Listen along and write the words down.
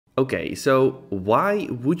Okay, so why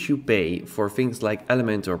would you pay for things like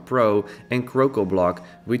Elementor Pro and Crocoblock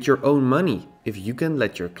with your own money if you can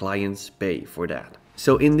let your clients pay for that?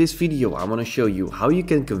 So in this video, I want to show you how you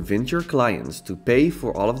can convince your clients to pay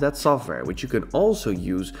for all of that software, which you can also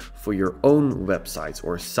use for your own websites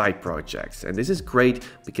or side projects. And this is great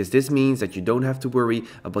because this means that you don't have to worry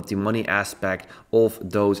about the money aspect of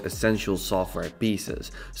those essential software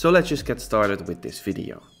pieces. So let's just get started with this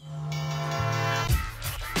video.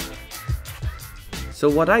 So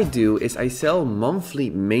what I do is I sell monthly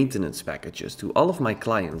maintenance packages to all of my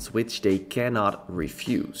clients, which they cannot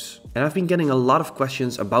refuse. And I've been getting a lot of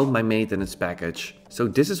questions about my maintenance package. So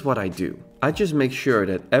this is what I do. I just make sure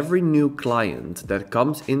that every new client that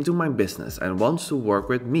comes into my business and wants to work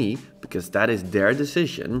with me, because that is their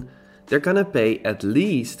decision, they're gonna pay at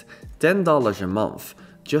least $10 a month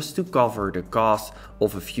just to cover the cost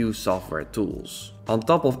of a few software tools. On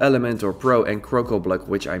top of Elementor Pro and Crocoblock,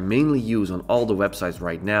 which I mainly use on all the websites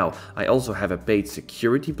right now, I also have a paid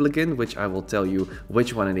security plugin, which I will tell you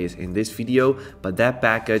which one it is in this video, but that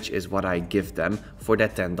package is what I give them for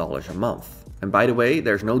that $10 a month. And by the way,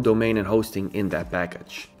 there's no domain and hosting in that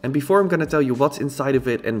package. And before I'm gonna tell you what's inside of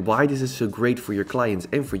it and why this is so great for your clients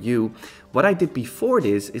and for you, what I did before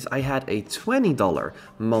this is I had a $20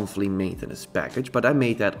 monthly maintenance package, but I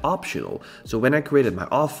made that optional. So when I created my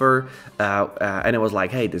offer and it was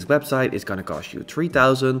like, hey, this website is gonna cost you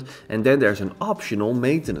 $3,000, and then there's an optional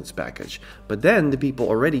maintenance package. But then the people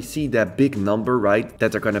already see that big number, right,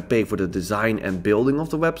 that they're gonna pay for the design and building of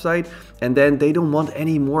the website, and then they don't want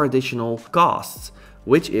any more additional costs,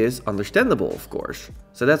 which is understandable, of course.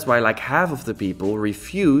 So that's why like half of the people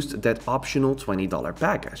refused that optional $20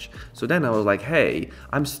 package. So then I was like, hey,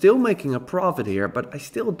 I'm still making a profit here, but I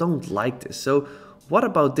still don't like this. So what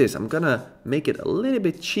about this? I'm gonna make it a little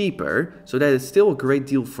bit cheaper so that it's still a great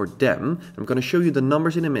deal for them. I'm gonna show you the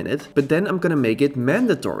numbers in a minute, but then I'm gonna make it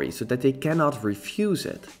mandatory so that they cannot refuse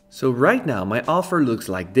it. So right now my offer looks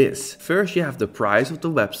like this. First you have the price of the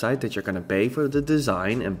website that you're gonna pay for the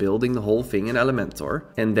design and building the whole thing in Elementor.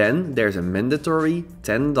 And then there's a mandatory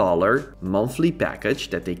 $10 monthly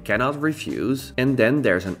package that they cannot refuse. And then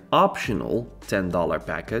there's an optional $10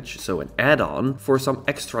 package, so an add-on for some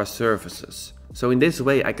extra services. So in this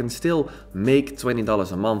way, I can still make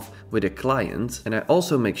 $20 a month with a client, and I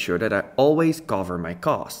also make sure that I always cover my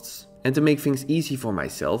costs. And to make things easy for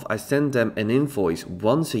myself, I send them an invoice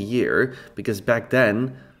once a year, because back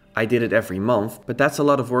then I did it every month, but that's a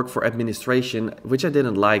lot of work for administration, which I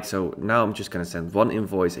didn't like. So now I'm just gonna send one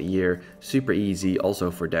invoice a year, super easy.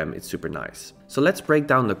 Also for them, it's super nice. So let's break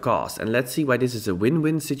down the cost and let's see why this is a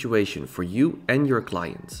win-win situation for you and your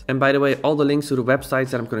clients. And by the way, all the links to the websites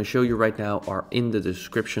that I'm gonna show you right now are in the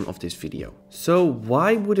description of this video. So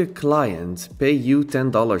why would a client pay you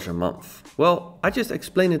 $10 a month? Well, I just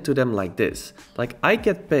explain it to them like this. Like, I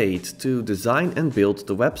get paid to design and build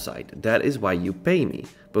the website. That is why you pay me.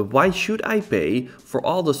 But why should I pay for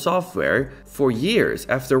all the software for years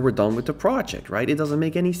after we're done with the project, right? It doesn't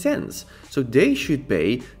make any sense. So they should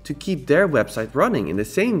pay to keep their website running in the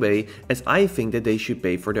same way as I think that they should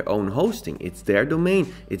pay for their own hosting. It's their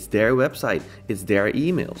domain, it's their website, it's their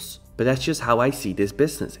emails. But that's just how I see this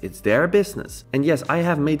business. It's their business. And yes, I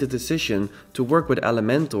have made the decision to work with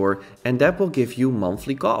Elementor, and that will give you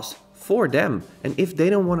monthly costs for them. And if they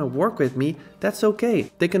don't want to work with me, that's okay.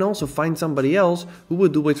 They can also find somebody else who will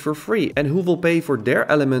do it for free and who will pay for their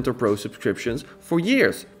Elementor Pro subscriptions for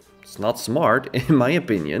years. It's not smart, in my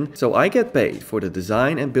opinion. So I get paid for the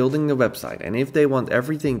design and building the website. And if they want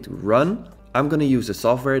everything to run, I'm gonna use the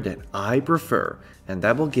software that I prefer, and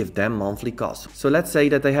that will give them monthly costs. So let's say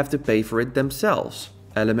that they have to pay for it themselves.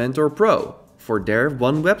 Elementor Pro, for their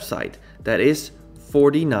one website, that is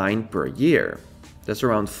 $49 per year. That's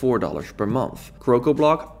around $4 per month.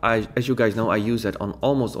 Crocoblock, as you guys know, I use that on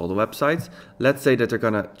almost all the websites. Let's say that they're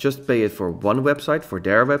gonna just pay it for one website, for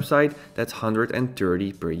their website, that's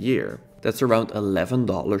 $130 per year. That's around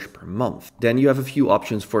 $11 per month. Then you have a few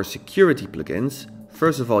options for security plugins.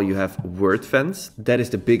 First of all, you have WordFence. That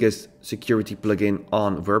is the biggest security plugin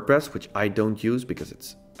on WordPress, which I don't use because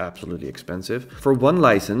it's absolutely expensive. For one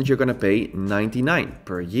license, you're gonna pay $99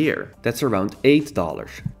 per year. That's around $8.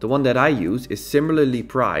 The one that I use is similarly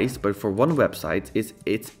priced, but for one website, it's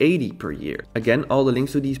 $80 per year. Again, all the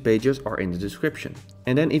links to these pages are in the description.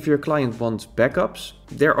 And then if your client wants backups,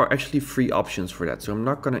 there are actually free options for that. So I'm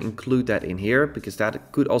not gonna include that in here because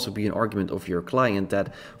that could also be an argument of your client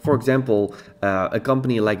that, for example, a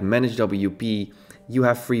company like ManageWP, you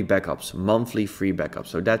have free backups, monthly free backups.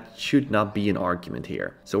 So that should not be an argument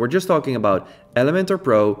here. So we're just talking about Elementor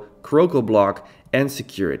Pro, Crocoblock, and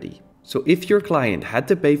security. So if your client had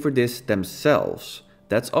to pay for this themselves,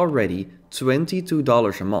 that's already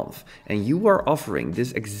 $22 a month. And you are offering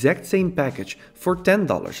this exact same package for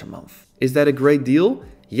 $10 a month. Is that a great deal?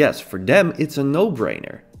 Yes, for them it's a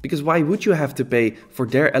no-brainer. Because why would you have to pay for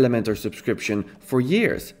their Elementor subscription for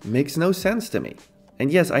years? Makes no sense to me.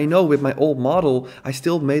 And yes, I know with my old model, I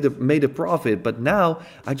still made a profit, but now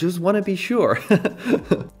I just want to be sure.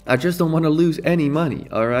 I just don't want to lose any money,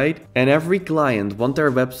 all right? And every client wants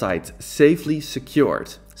their website safely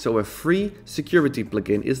secured. So a free security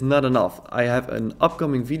plugin is not enough. I have an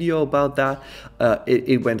upcoming video about that.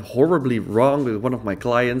 It went horribly wrong with one of my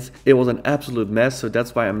clients. It was an absolute mess. So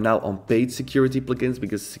that's why I'm now on paid security plugins,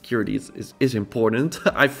 because security is important.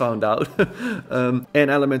 I found out. And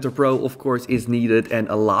Elementor Pro, of course, is needed. And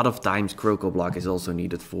a lot of times Crocoblock is also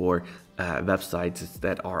needed for websites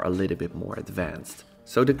that are a little bit more advanced.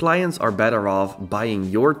 So the clients are better off buying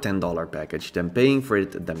your $10 package than paying for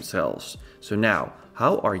it themselves. So now,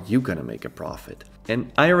 how are you gonna make a profit?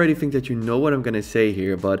 And I already think that you know what I'm gonna say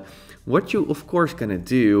here, but what you of course gonna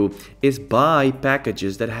do is buy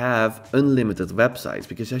packages that have unlimited websites,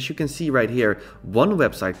 because as you can see right here, one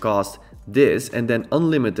website costs this and then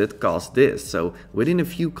unlimited costs this. So within a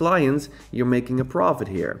few clients, you're making a profit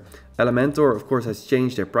here. Elementor of course has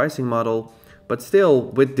changed their pricing model, but still,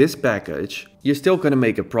 with this package, you're still gonna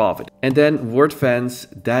make a profit. And then WordFence,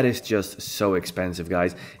 that is just so expensive,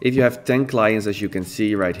 guys. If you have 10 clients, as you can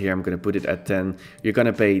see right here, I'm gonna put it at 10, you're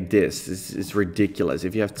gonna pay this. This is ridiculous.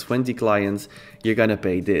 If you have 20 clients, you're gonna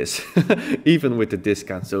pay this, even with the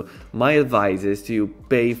discount. So my advice is to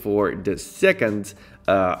pay for the second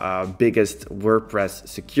biggest WordPress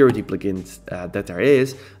security plugins that there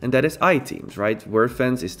is, and that is iThemes, right?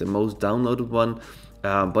 WordFence is the most downloaded one.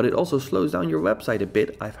 But it also slows down your website a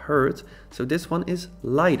bit, I've heard. So this one is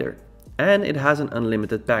lighter and it has an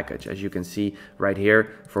unlimited package, as you can see right here,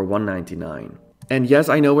 for $199. And yes,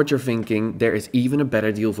 I know what you're thinking. There is even a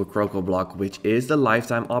better deal for Crocoblock, which is the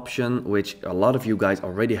lifetime option, which a lot of you guys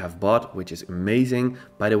already have bought, which is amazing.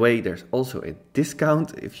 By the way, there's also a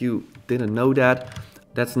discount if you didn't know that.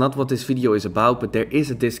 That's not what this video is about, but there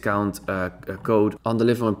is a discount code on the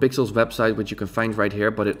Live on Pixels website, which you can find right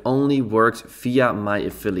here, but it only works via my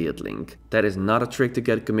affiliate link. That is not a trick to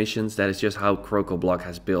get commissions, that is just how Crocoblock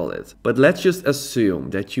has built it. But let's just assume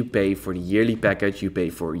that you pay for the yearly package, you pay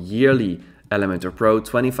for yearly Elementor Pro,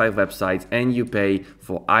 25 websites, and you pay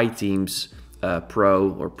for iThemes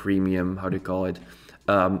Pro or Premium, how do you call it,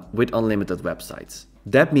 with unlimited websites.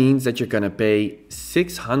 That means that you're gonna pay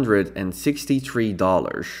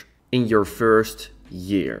 $663 in your first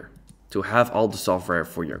year to have all the software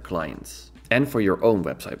for your clients and for your own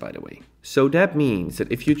website, by the way. So that means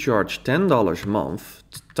that if you charge $10 a month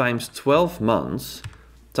times 12 months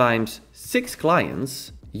times 6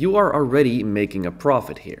 clients, you are already making a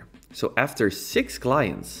profit here. So after 6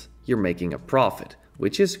 clients, you're making a profit,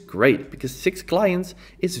 which is great because 6 clients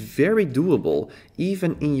is very doable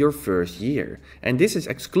even in your first year. And this is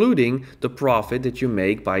excluding the profit that you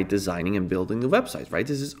make by designing and building the website, right?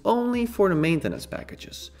 This is only for the maintenance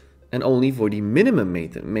packages and only for the minimum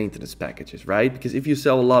maintenance packages, right? Because if you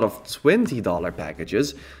sell a lot of $20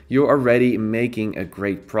 packages, you're already making a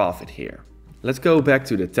great profit here. Let's go back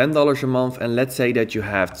to the $10 a month and let's say that you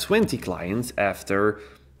have 20 clients after,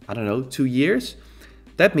 I don't know, 2 years.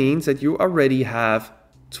 That means that you already have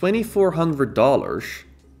 $2,400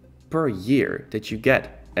 per year that you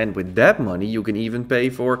get. And with that money, you can even pay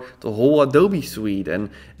for the whole Adobe suite and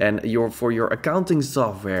for your accounting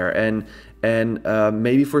software and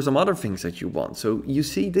maybe for some other things that you want. So you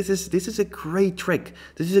see, this is a great trick.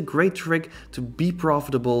 This is a great trick to be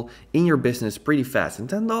profitable in your business pretty fast. And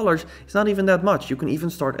 $10 is not even that much. You can even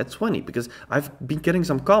start at 20 because I've been getting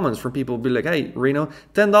some comments from people who be like, hey, Reno,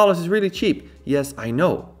 $10 is really cheap. Yes, I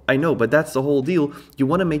know, but that's the whole deal. You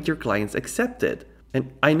want to make your clients accept it.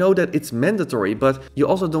 And I know that it's mandatory, but you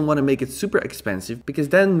also don't want to make it super expensive because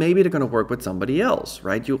then maybe they're going to work with somebody else,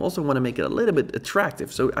 right? You also want to make it a little bit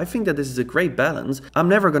attractive. So I think that this is a great balance. I'm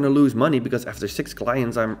never going to lose money because after 6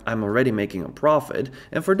 clients, I'm already making a profit.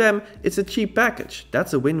 And for them, it's a cheap package.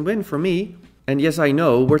 That's a win-win for me. And yes, I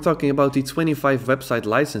know we're talking about the 25 website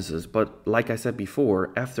licenses, but like I said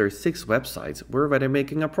before, after 6 websites, we're already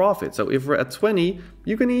making a profit. So if we're at 20,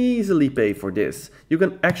 you can easily pay for this. You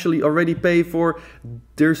can actually already pay for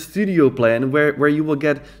their studio plan where you will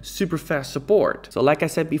get super fast support. So like I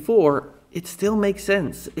said before, it still makes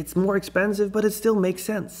sense. It's more expensive, but it still makes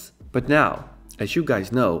sense. But now, as you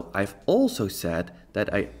guys know, I've also said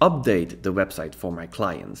that I update the website for my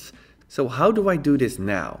clients. So how do I do this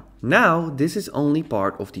now? Now, this is only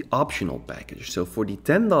part of the optional package. So for the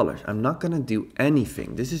 $10, I'm not gonna do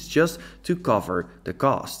anything. This is just to cover the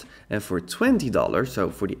cost. And for $20, so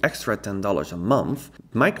for the extra $10 a month,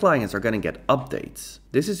 my clients are gonna get updates.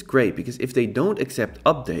 This is great because if they don't accept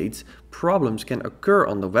updates, problems can occur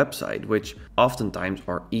on the website, which oftentimes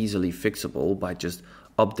are easily fixable by just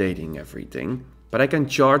updating everything. But I can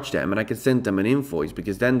charge them and I can send them an invoice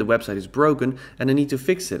because then the website is broken and I need to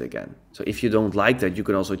fix it again. So if you don't like that, you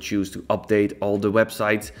can also choose to update all the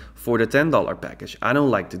websites for the $10 package. I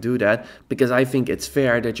don't like to do that because I think it's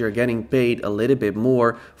fair that you're getting paid a little bit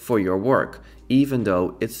more for your work, even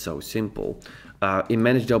though it's so simple. In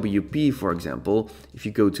Manage WP, for example, if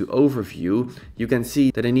you go to Overview, you can see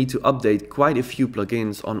that I need to update quite a few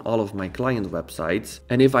plugins on all of my client websites.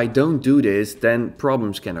 And if I don't do this, then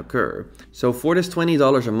problems can occur. So for this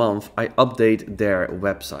 $20 a month, I update their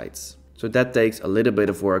websites. So that takes a little bit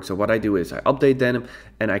of work. So what I do is I update them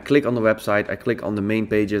and I click on the website, I click on the main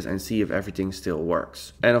pages and see if everything still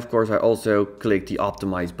works. And of course, I also click the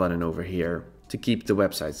Optimize button over here to keep the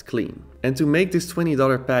websites clean. And to make this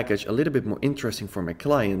 $20 package a little bit more interesting for my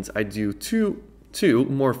clients, I do two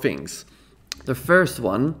more things. The first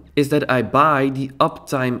one is that I buy the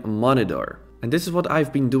uptime monitor. And this is what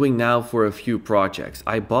I've been doing now for a few projects.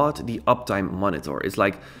 I bought the uptime monitor. It's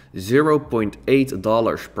like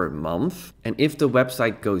 $0.8 per month. And if the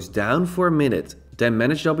website goes down for a minute, then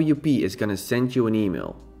Manage WP is gonna send you an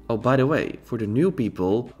email. Oh, by the way, for the new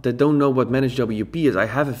people that don't know what Manage WP is, I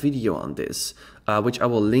have a video on this, which I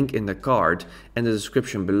will link in the card and the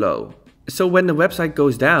description below. So when the website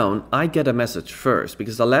goes down, I get a message first,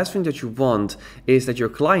 because the last thing that you want is that your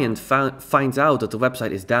client finds out that the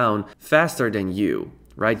website is down faster than you.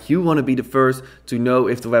 Right? You want to be the first to know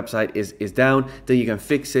if the website is down, then you can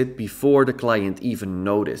fix it before the client even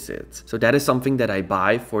notices it. So that is something that I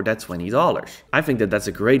buy for that $20. I think that that's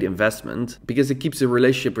a great investment because it keeps the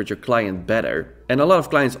relationship with your client better. And a lot of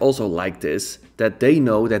clients also like this, that they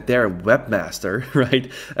know that their webmaster,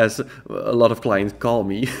 right, as a lot of clients call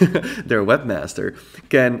me, their webmaster,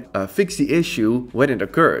 can fix the issue when it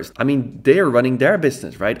occurs. I mean, they're running their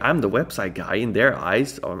business, right? I'm the website guy in their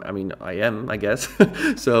eyes. I mean, I am, I guess.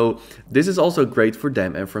 So this is also great for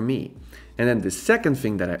them and for me. And then the second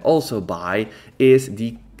thing that I also buy is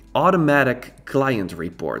the automatic client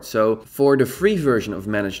report. So for the free version of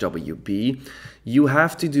Manage WP, you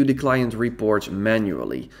have to do the client reports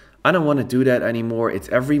manually. I don't want to do that anymore. It's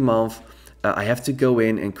every month. I have to go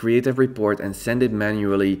in and create a report and send it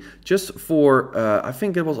manually just for, I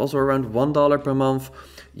think it was also around $1 per month.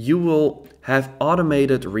 You will have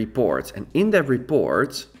automated reports. And in that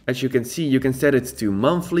report, as you can see, you can set it to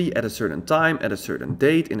monthly at a certain time, at a certain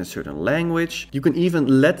date, in a certain language. You can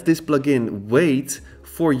even let this plugin wait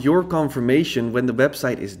for your confirmation when the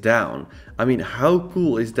website is down. I mean, how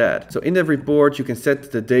cool is that? So in the report, you can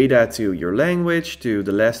set the data to your language, to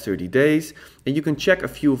the last 30 days, and you can check a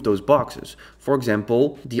few of those boxes. For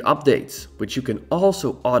example, the updates, which you can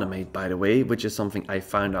also automate, by the way, which is something I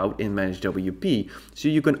found out in Manage WP. So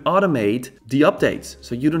you can automate the updates,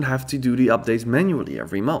 so you don't have to do the updates manually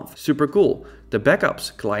every month. Super cool. The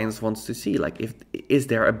backups, clients wants to see, like, is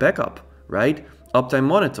there a backup, right? Uptime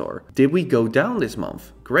monitor. Did we go down this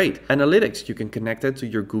month? Great. Analytics, you can connect it to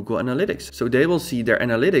your Google Analytics. So they will see their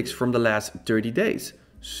analytics from the last 30 days.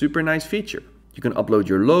 Super nice feature. You can upload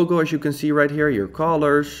your logo, as you can see right here, your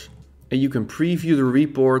colors, and you can preview the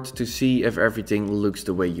report to see if everything looks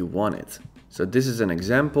the way you want it. So this is an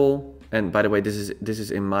example. And by the way, this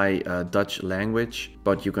is in my Dutch language,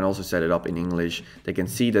 but you can also set it up in English. They can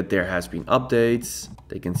see that there has been updates.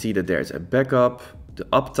 They can see that there's a backup, the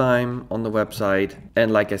uptime on the website,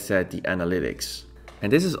 and like I said, the analytics.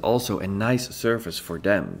 And this is also a nice service for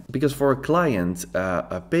them, because for a client,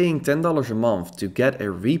 paying $10 a month to get a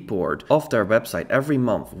report of their website every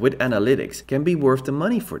month with analytics can be worth the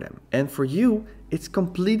money for them. And for you, it's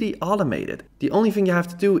completely automated. The only thing you have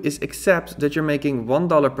to do is accept that you're making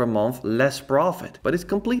 $1 per month less profit, but it's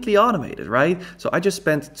completely automated, right? So I just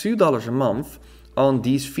spent $2 a month on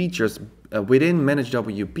these features within Manage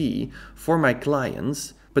WP for my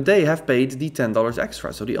clients, but they have paid the $10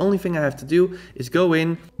 extra. So the only thing I have to do is go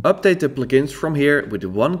in, update the plugins from here with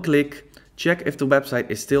one click, check if the website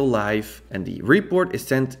is still live, and the report is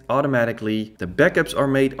sent automatically. The backups are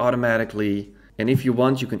made automatically. And if you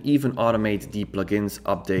want, you can even automate the plugins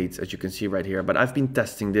updates, as you can see right here. But I've been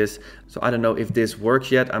testing this, so I don't know if this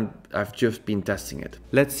works yet. I've just been testing it.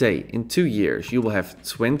 Let's say in 2 years, you will have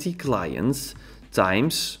 20 clients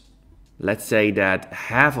times, let's say that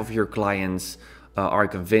half of your clients are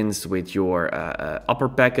convinced with your upper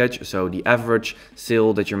package. So the average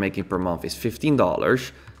sale that you're making per month is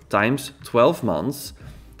 $15 times 12 months,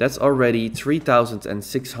 that's already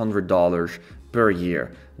 $3,600 per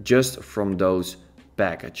year just from those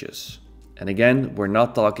packages. And again, we're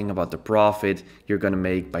not talking about the profit you're gonna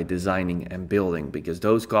make by designing and building, because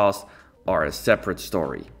those costs are a separate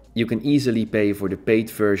story. You can easily pay for the paid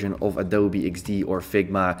version of Adobe XD or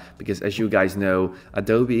Figma, because as you guys know,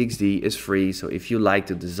 Adobe XD is free. So if you like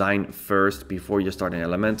to design first before you start in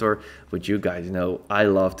Elementor, which you guys know I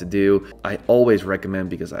love to do, I always recommend,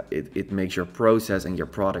 because it makes your process and your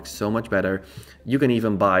product so much better. You can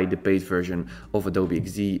even buy the paid version of Adobe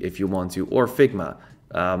XD if you want to, or Figma.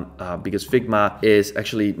 Because Figma is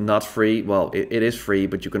actually not free. Well, it is free,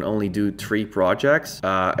 but you can only do 3 projects,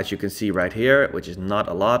 as you can see right here, which is not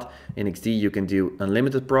a lot. In XD, you can do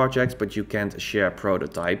unlimited projects, but you can't share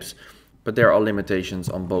prototypes. But there are limitations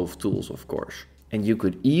on both tools, of course. And you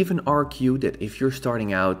could even argue that if you're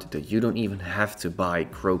starting out, that you don't even have to buy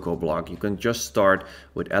Crocoblock. You can just start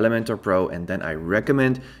with Elementor Pro, and then I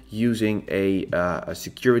recommend using a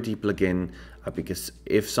security plugin, because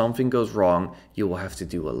if something goes wrong, you will have to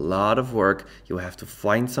do a lot of work. You will have to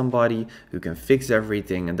find somebody who can fix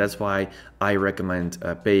everything, and that's why I recommend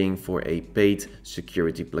paying for a paid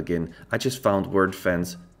security plugin. I just found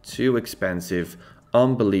WordFence too expensive,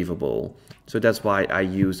 unbelievable. So that's why I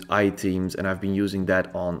use iThemes, and I've been using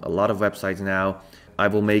that on a lot of websites now. I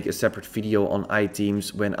will make a separate video on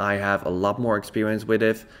iThemes when I have a lot more experience with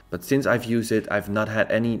it. But since I've used it, I've not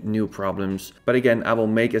had any new problems. But again, I will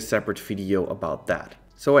make a separate video about that.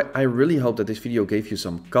 So I really hope that this video gave you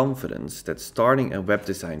some confidence that starting a web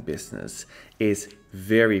design business is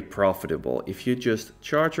very profitable if you just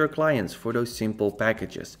charge your clients for those simple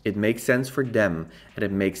packages. It makes sense for them and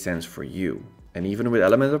it makes sense for you. And even with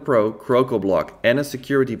Elementor Pro, Crocoblock and a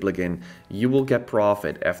security plugin, you will get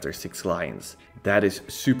profit after 6 clients. That is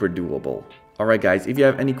super doable. Alright guys, if you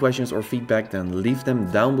have any questions or feedback, then leave them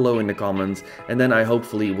down below in the comments, and then I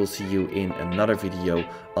hopefully will see you in another video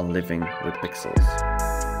on Living with Pixels.